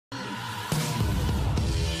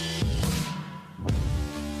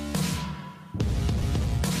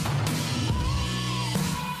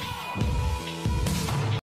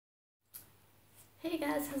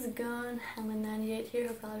guys, how's it going? Helen98 here.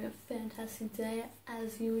 Hope you're having a fantastic day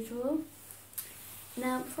as usual.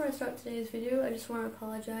 Now, before I start today's video, I just want to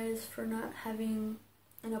apologize for not having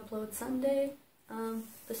an upload Sunday.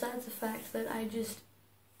 Besides the fact that I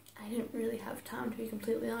didn't really have time, to be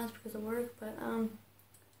completely honest, because of work, but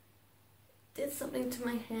did something to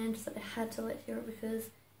my hand that I had to let here because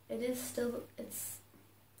it is still, it's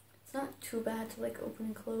not too bad to like open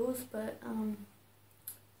and close, but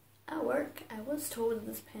at work I was told that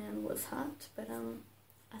this pan was hot, but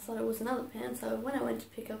I thought it was another pan, so when I went to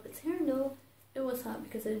pick up its handle, it was hot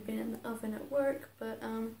because it had been in the oven at work. But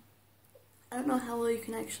I don't know how well you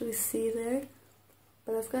can actually see there,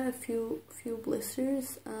 but I've got a few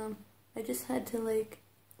blisters. I just had to like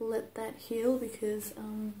let that heal because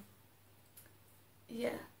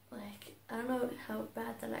yeah, like I don't know how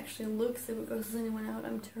bad that actually looks. If it grosses anyone out,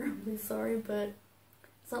 I'm terribly sorry, but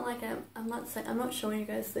it's not like I'm not showing you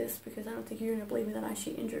guys this because I don't think you're gonna believe me that I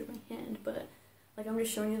actually injured my hand, but like I'm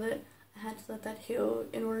just showing you that I had to let that heal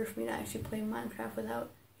in order for me to actually play Minecraft without,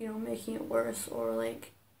 you know, making it worse or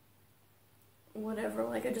like whatever.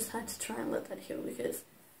 Like I just had to try and let that heal because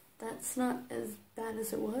that's not as bad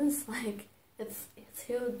as it was. Like it's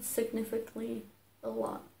healed significantly a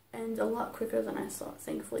lot and a lot quicker than I thought,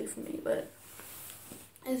 thankfully for me. But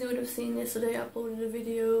as you would have seen yesterday, I uploaded a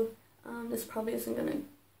video. This probably isn't gonna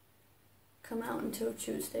come out until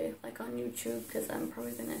Tuesday, like on YouTube, because I'm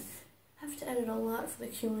probably gonna have to edit a lot for the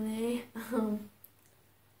Q&A.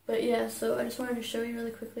 But yeah, so I just wanted to show you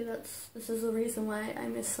really quickly this is the reason why I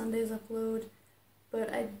missed Sunday's upload.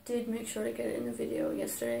 But I did make sure to get it in the video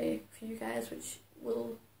yesterday for you guys, which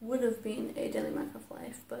would have been a daily Minecraft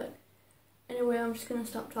life. But anyway, I'm just gonna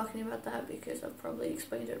stop talking about that because I've probably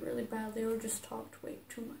explained it really badly or just talked way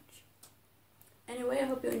too much. Anyway, I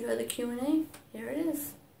hope you enjoy the Q&A. Here it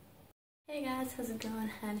is. Hey guys, how's it going?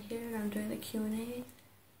 Han here. I'm doing the Q&A,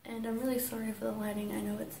 and I'm really sorry for the lighting. I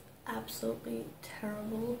know it's absolutely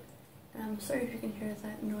terrible, and I'm sorry if you can hear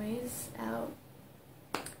that noise out.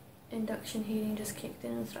 Induction heating just kicked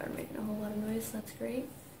in and started making a whole lot of noise, so that's great.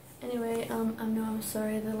 Anyway, I'm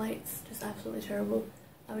sorry, the light's just absolutely terrible.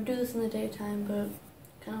 I would do this in the daytime, but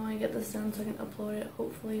kind of want to get this done so I can upload it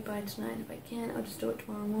hopefully by tonight. If I can't, I'll just do it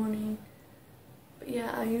tomorrow morning. But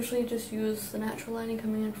yeah, I usually just use the natural lighting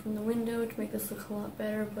coming in from the window to make this look a lot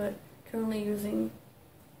better, but currently using,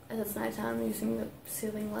 as it's nighttime, I'm using the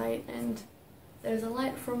ceiling light, and there's a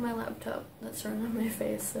light from my laptop that's showing on my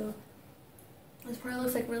face, so this probably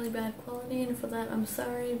looks like really bad quality, and for that I'm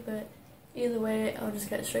sorry, but either way, I'll just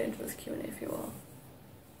get straight into this Q&A for you all.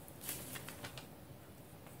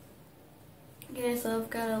 Okay, so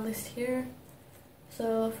I've got a list here.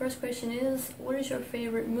 So first question is, what is your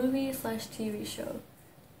favorite movie / TV show?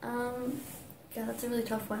 God, that's a really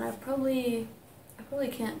tough one. I probably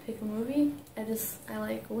can't pick a movie. I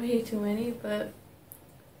like way too many, but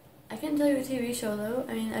I can tell you a TV show though.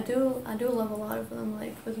 I mean, I do love a lot of them.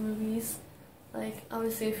 Like with movies, like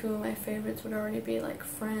obviously a few of my favorites would already be like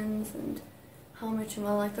Friends and How I Met Your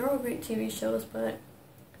Mother. Like they're all great TV shows, but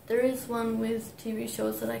there is one with TV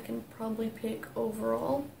shows that I can probably pick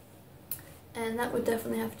overall, and that would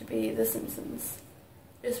definitely have to be The Simpsons.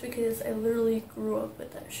 Just because I literally grew up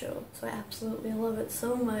with that show, so I absolutely love it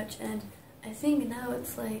so much, and I think now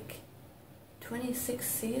it's like 26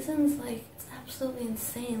 seasons, like it's absolutely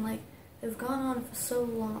insane. Like they've gone on for so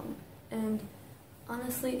long, and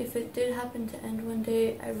honestly, if it did happen to end one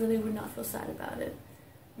day, I really would not feel sad about it.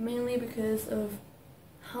 Mainly because of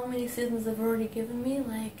how many seasons they've already given me.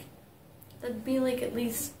 Like that'd be like at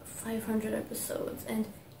least 500 episodes, and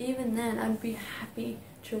even then I'd be happy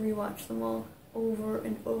to rewatch them all over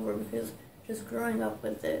and over because just growing up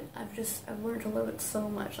with it, I've learned to love it so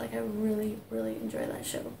much. Like I really enjoy that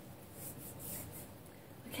show.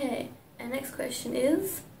 Okay, and next question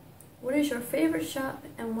is, what is your favorite shop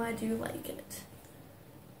and why do you like it?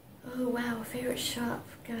 Oh wow, favorite shop.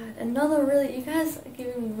 God, another really, you guys are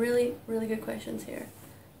giving me really good questions here.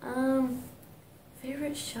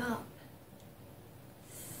 Favorite shop.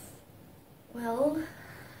 Well,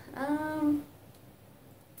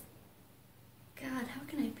 God, how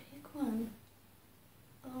can I pick one?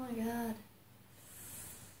 Oh my god.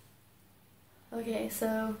 Okay,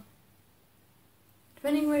 so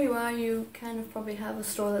depending where you are, you kind of probably have a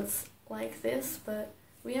store that's like this, but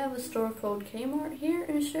we have a store called Kmart here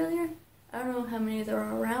in Australia. I don't know how many there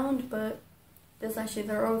are around, but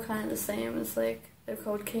they're all kind of the same. It's like, they're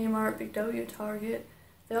called Kmart, Big W, Target.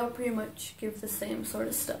 They all pretty much give the same sort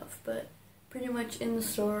of stuff, but pretty much in the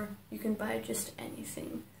store you can buy just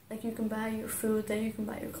anything. Like you can buy your food there, you can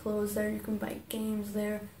buy your clothes there, you can buy games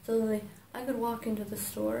there. So like, I could walk into the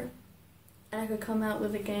store and I could come out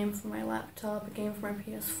with a game for my laptop, a game for my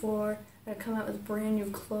PS4, I could come out with brand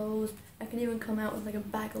new clothes, I could even come out with like a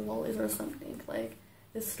bag of lollies or something. Like,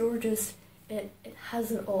 this store just, it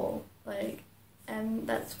has it all, like, and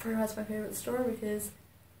that's perhaps my favorite store because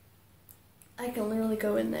I can literally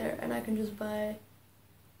go in there and I can just buy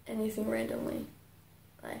anything randomly.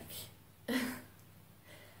 Like,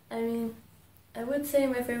 I mean, I would say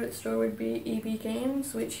my favorite store would be EB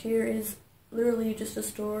Games, which here is literally just a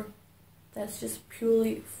store that's just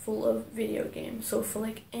purely full of video games, so for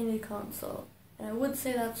like any console. And I would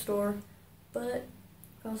say that store, but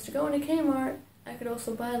if I was to go into Kmart, I could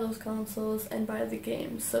also buy those consoles and buy the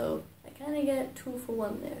games, so I kind of get 2 for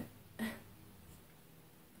 1 there.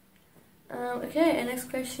 Okay, and next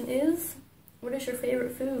question is, what is your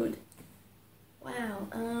favorite food? Wow,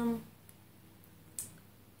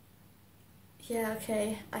 yeah,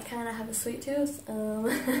 okay, I kind of have a sweet tooth,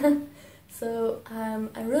 so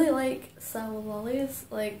I really like sour lollies.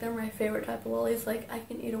 Like, they're my favorite type of lollies. Like, I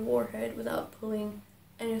can eat a warhead without pulling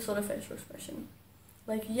any sort of facial expression.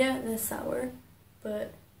 Like, yeah, they're sour,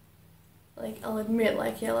 but, like, I'll admit,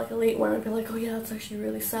 like, yeah, like, I'll eat one and be like, oh yeah, that's actually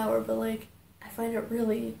really sour, but, like, I find it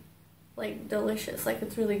really, like, delicious. Like,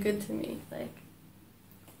 it's really good to me. Like,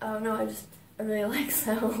 I don't know, I really like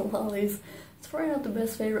sour lollies. It's probably not the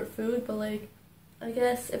best favorite food, but, like, I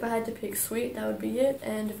guess if I had to pick sweet, that would be it.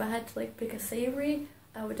 And if I had to, like, pick a savory,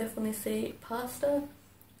 I would definitely say pasta,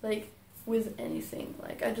 like, with anything.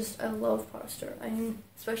 Like, I love pasta. I mean,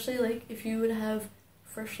 especially, like, if you would have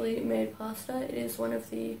freshly made pasta, it is one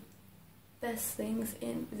of the best things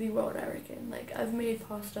in the world, I reckon. Like, I've made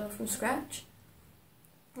pasta from scratch,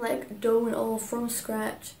 like, dough and all from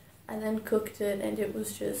scratch. I then cooked it, and it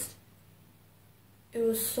was just, it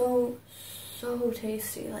was so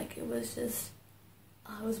tasty. Like, it was just,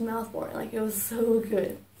 it was mouth-watering. Like, it was so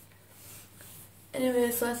good.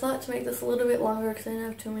 Anyway, so I thought to make this a little bit longer because I didn't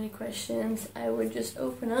have too many questions, I would just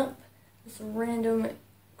open up this random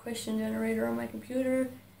question generator on my computer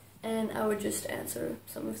and I would just answer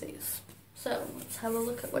some of these. So, let's have a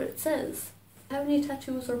look at what it says. Do you have any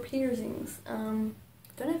tattoos or piercings? Don't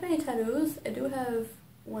have any tattoos. I do have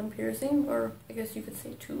 1 piercing, or I guess you could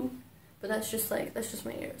say 2, but that's just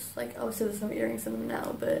my ears. Like, obviously there's no earrings in them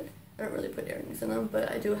now, but I don't really put earrings in them,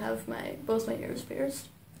 but I do have both my ears pierced.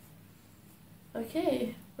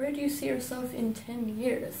 Okay, where do you see yourself in 10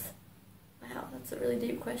 years? Wow, that's a really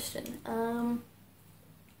deep question.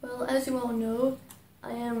 Well, as you all know,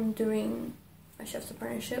 I am doing my chef's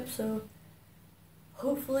apprenticeship, so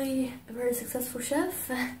hopefully a very successful chef,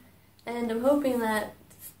 and I'm hoping that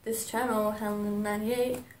this channel,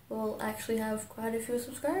 Hanlon98, will actually have quite a few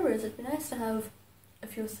subscribers. It'd be nice to have a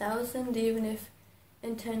few thousand, even if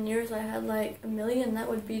in 10 years I had like 1 million, that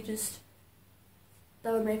would be just,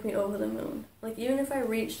 that would make me over the moon. Like, even if I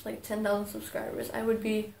reached like 10,000 subscribers, I would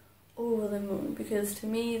be over the moon, because to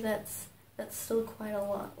me that's still quite a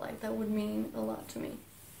lot. Like, that would mean a lot to me.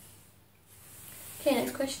 Okay,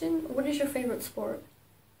 next question. What is your favorite sport?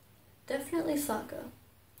 Definitely soccer.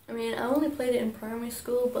 I mean, I only played it in primary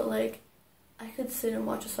school, but like, I could sit and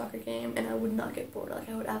watch a soccer game and I would not get bored. Like,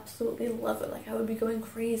 I would absolutely love it. Like, I would be going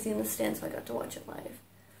crazy in the stands if I got to watch it live.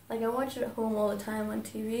 Like, I watch it at home all the time on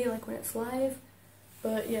TV, like when it's live.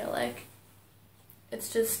 But yeah, like,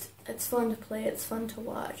 it's fun to play, it's fun to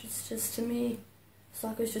watch. It's just, to me,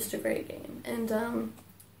 soccer's just a great game. And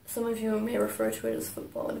some of you may refer to it as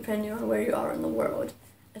football, depending on where you are in the world.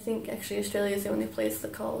 I think actually Australia is the only place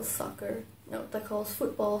that calls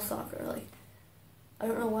football soccer. Like, I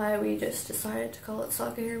don't know why we just decided to call it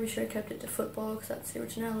soccer here. We should have kept it to football because that's the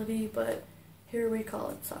originality, but here we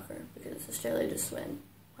call it soccer because Australia just went,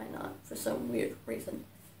 why not, for some weird reason.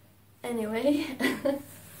 Anyway,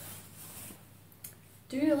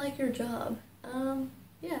 do you like your job?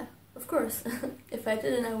 Yeah, of course. If I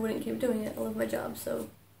didn't, I wouldn't keep doing it. I love my job, so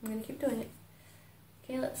I'm gonna keep doing it.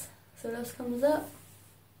 Okay, let's see what else comes up.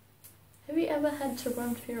 Have you ever had to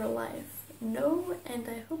run for your life? No, and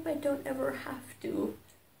I hope I don't ever have to.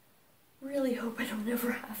 Really hope I don't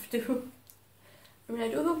ever have to. I mean, I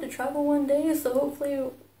do hope to travel one day, so hopefully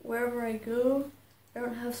wherever I go, I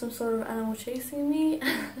don't have some sort of animal chasing me.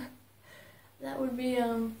 That would be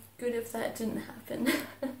good if that didn't happen.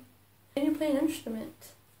 Can you play an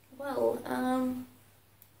instrument? Well, I'm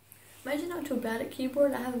actually not too bad at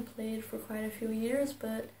keyboard. I haven't played for quite a few years,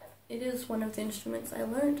 but it is one of the instruments I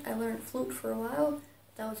learned. I learned flute for a while.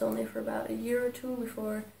 That was only for about a year or two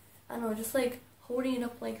before, I don't know, just like holding it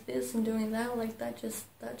up like this and doing that, like that just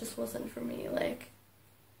wasn't for me. Like,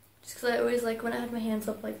 just because I always, like, when I had my hands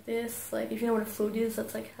up like this, like, if you know what a flute is,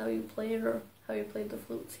 that's like how you play it, or how you played the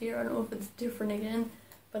flutes here. I don't know if it's different again,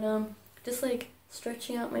 but just like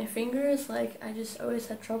stretching out my fingers, like, I just always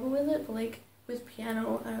had trouble with it, but, like, with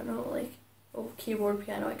piano, I don't know, like, keyboard,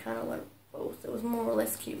 piano, I kind of learned both. It was more or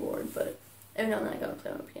less keyboard, but every now and then I got to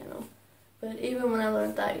play on a piano. But even when I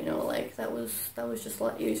learned that, you know, like, that was just a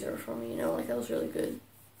lot easier for me, you know, like, that was really good.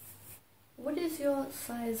 What is your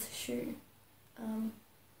size shoe?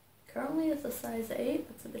 Currently it's a size 8.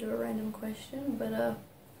 That's a bit of a random question, but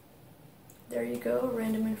there you go,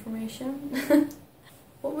 random information.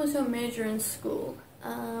 What was your major in school?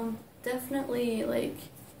 Definitely, like,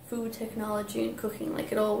 food technology and cooking.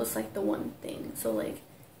 Like, it all was, like, the one thing. So, like,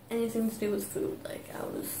 anything to do with food, like,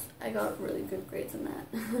 I got really good grades in that.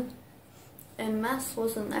 And maths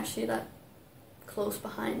wasn't actually that close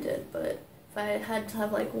behind it, but if I had to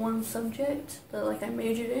have, like, one subject that, like, I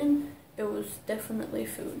majored in, it was definitely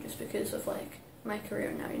food, just because of, like, my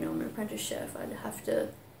career now, you know, I'm an apprentice chef. I'd have to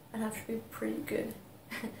be pretty good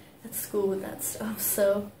at school with that stuff,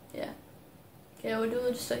 so, yeah. Okay, we'll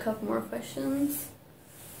do just a couple more questions.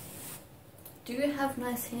 Do you have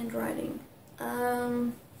nice handwriting?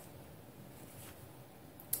 Well,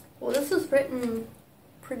 this was written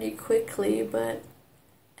pretty quickly, but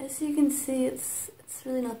as you can see, it's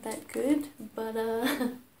really not that good, but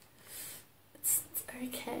it's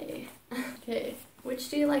okay. Okay, which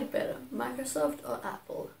do you like better, Microsoft or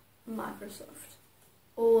Apple? Microsoft,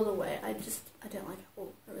 all the way. I don't like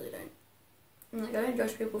Apple. I really don't. Like, I don't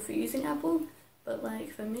judge people for using Apple, but,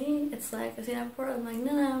 like, for me, it's like I see an Apple product, I'm like,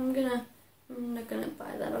 no, I'm not gonna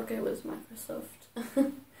buy that. I'll go with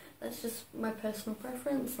Microsoft. That's just my personal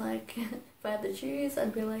preference. Like, if I had to choose,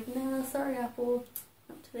 I'd be like, nah, sorry Apple,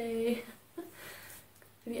 not today.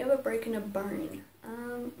 Have you ever broken a bone?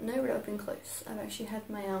 No, but I've been close. I've actually had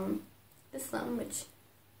my, this thumb, which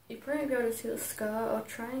you probably won't be able to see the scar. I'll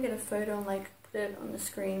try and get a photo and, like, put it on the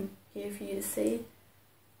screen here for you to see.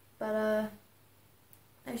 But, I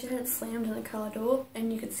actually had it slammed in the car door,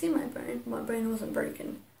 and you could see my bone. My bone wasn't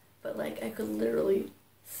broken, but, like, I could literally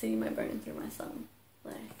see my bone through my thumb.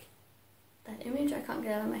 Like, that image I can't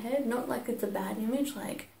get out of my head. Not like it's a bad image,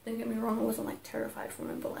 like, don't get me wrong, I wasn't, like, terrified from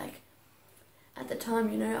it, but, like, at the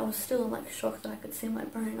time, you know, I was still in, like, shock that I could see my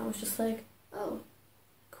bone. I was just like, oh,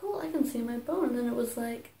 cool, I can see my bone. And then it was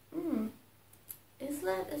like, is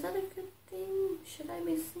that a good thing? Should I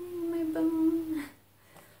be seeing my bone?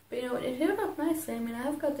 But, you know, it healed up nicely. I mean, I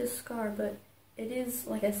have got this scar, but it is,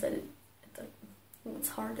 like I said, it's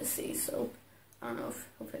hard to see, so I don't know if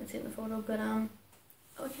hopefully I can see it in the photo, but,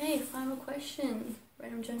 okay, final question.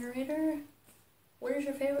 Random generator. What is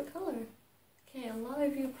your favorite color? Okay, a lot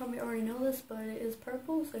of you probably already know this, but it is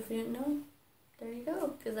purple, so if you didn't know, there you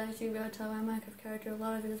go. Because as you got to tell my Minecraft character, a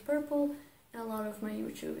lot of it is purple, and a lot of my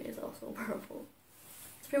YouTube is also purple.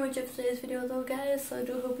 That's pretty much it for today's video though, guys, so I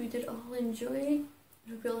do hope you did all enjoy.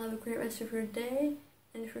 I hope you all have a great rest of your day,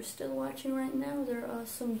 and if you're still watching right now, there are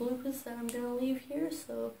some bloopers that I'm going to leave here,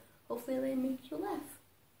 so hopefully they make you laugh.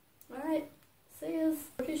 Alright, see yous.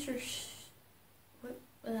 What is your what?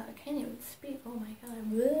 I can't even speak, oh my god.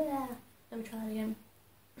 Blah. Let me try that again.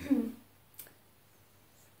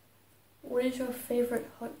 What is your favorite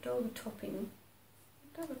hot dog topping?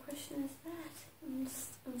 What type of question is that?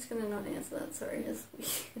 I'm just gonna not answer that, sorry, it's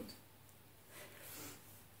weird.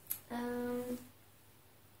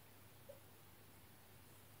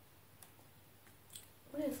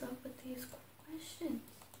 What is up with these questions?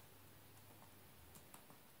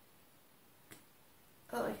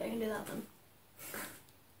 Oh, okay, I can do that then. I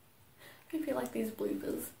hope you like these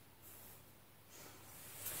bloopers.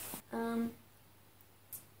 I'm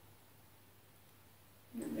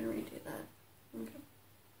gonna redo that. Okay.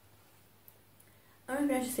 I don't know if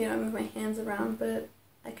you actually see it, I move my hands around, but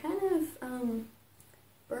I kind of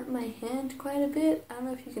burnt my hand quite a bit. I don't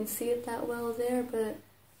know if you can see it that well there, but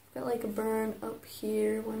I've got like a burn up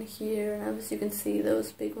here, one here, and obviously you can see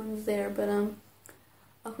those big ones there, but I'll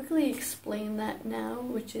quickly explain that now,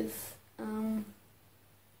 which is, maybe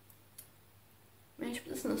I should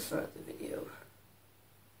put this in the start of the video.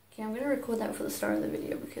 Okay, I'm gonna record that for the start of the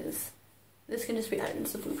video because this can just be added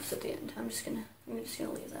into the bloopers at the end. I'm just gonna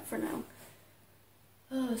leave that for now.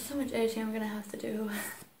 Oh, so much editing I'm gonna have to do.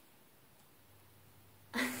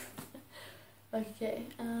 Okay,